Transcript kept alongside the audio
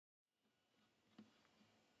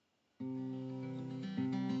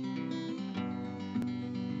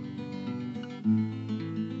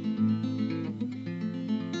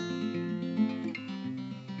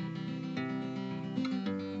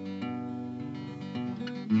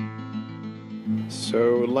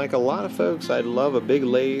So, like a lot of folks, I'd love a big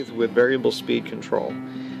lathe with variable speed control.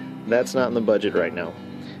 That's not in the budget right now.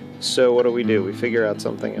 So what do? We figure out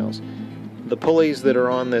something else. The pulleys that are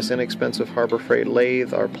on this inexpensive Harbor Freight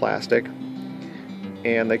lathe are plastic,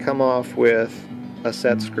 and they come off with a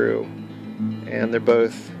set screw, and they're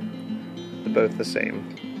both the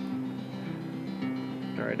same.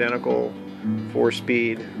 They're identical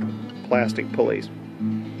 4-speed plastic pulleys.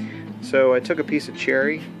 So I took a piece of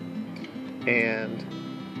cherry and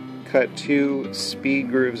cut 2 speed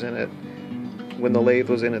grooves in it when the lathe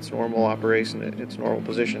was in its normal operation, its normal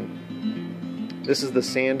position. This is the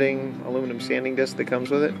aluminum sanding disc that comes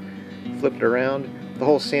with it. Flip it around. The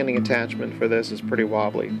whole sanding attachment for this is pretty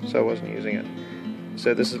wobbly, so I wasn't using it.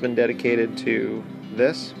 So this has been dedicated to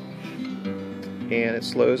this, and it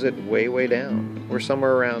slows it way down. We're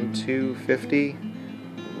somewhere around 250,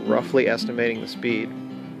 roughly estimating the speed.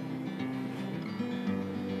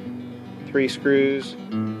 3 screws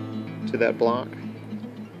to that block,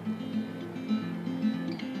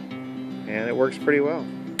 and it works pretty well.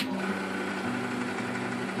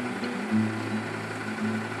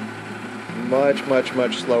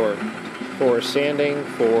 Much slower. For sanding,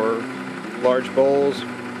 for large bowls,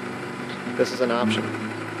 this is an option.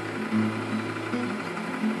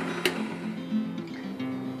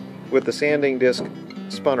 With the sanding disc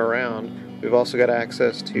spun around, we've also got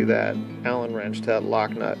access to that Allen wrench, to that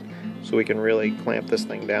lock nut, so we can really clamp this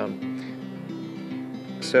thing down.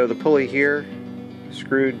 So the pulley here,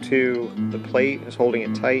 screwed to the plate, is holding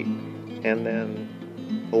it tight, and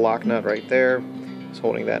then the lock nut right there is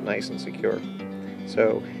holding that nice and secure.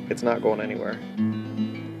 So it's not going anywhere.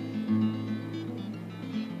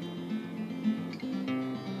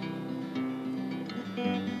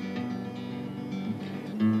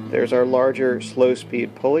 There's our larger slow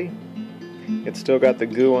speed pulley. It's still got the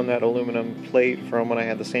goo on that aluminum plate from when I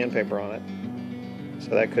had the sandpaper on it,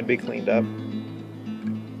 so that could be cleaned up.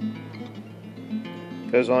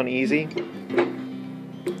 Goes on easy.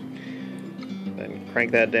 Then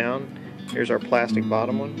crank that down. Here's our plastic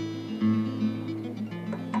bottom one.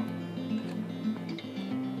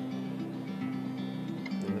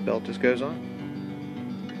 And the belt just goes on.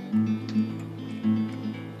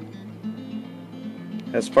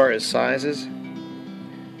 As far as sizes,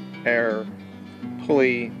 our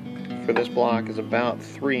pulley for this block is about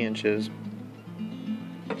 3 inches,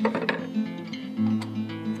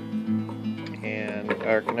 and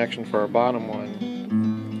our connection for our bottom one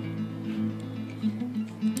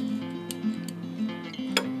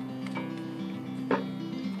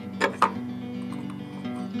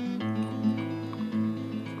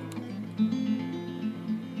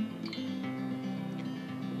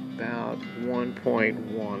about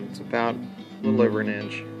 1.1. It's about a little over an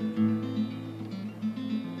inch.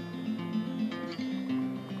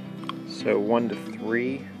 So 1 to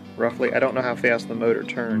 3, roughly. I don't know how fast the motor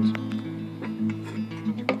turns,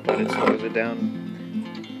 but it slows it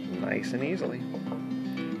down nice and easily.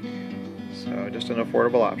 So just an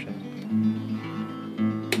affordable option.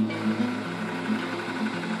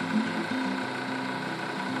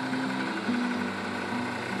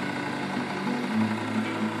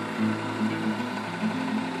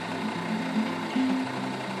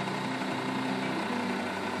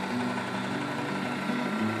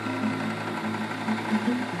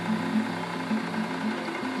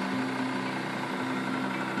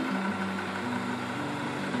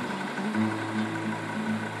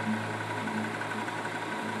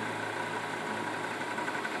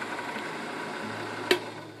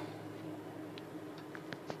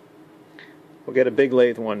 We'll get a big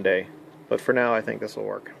lathe one day, but for now I think this will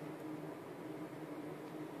work.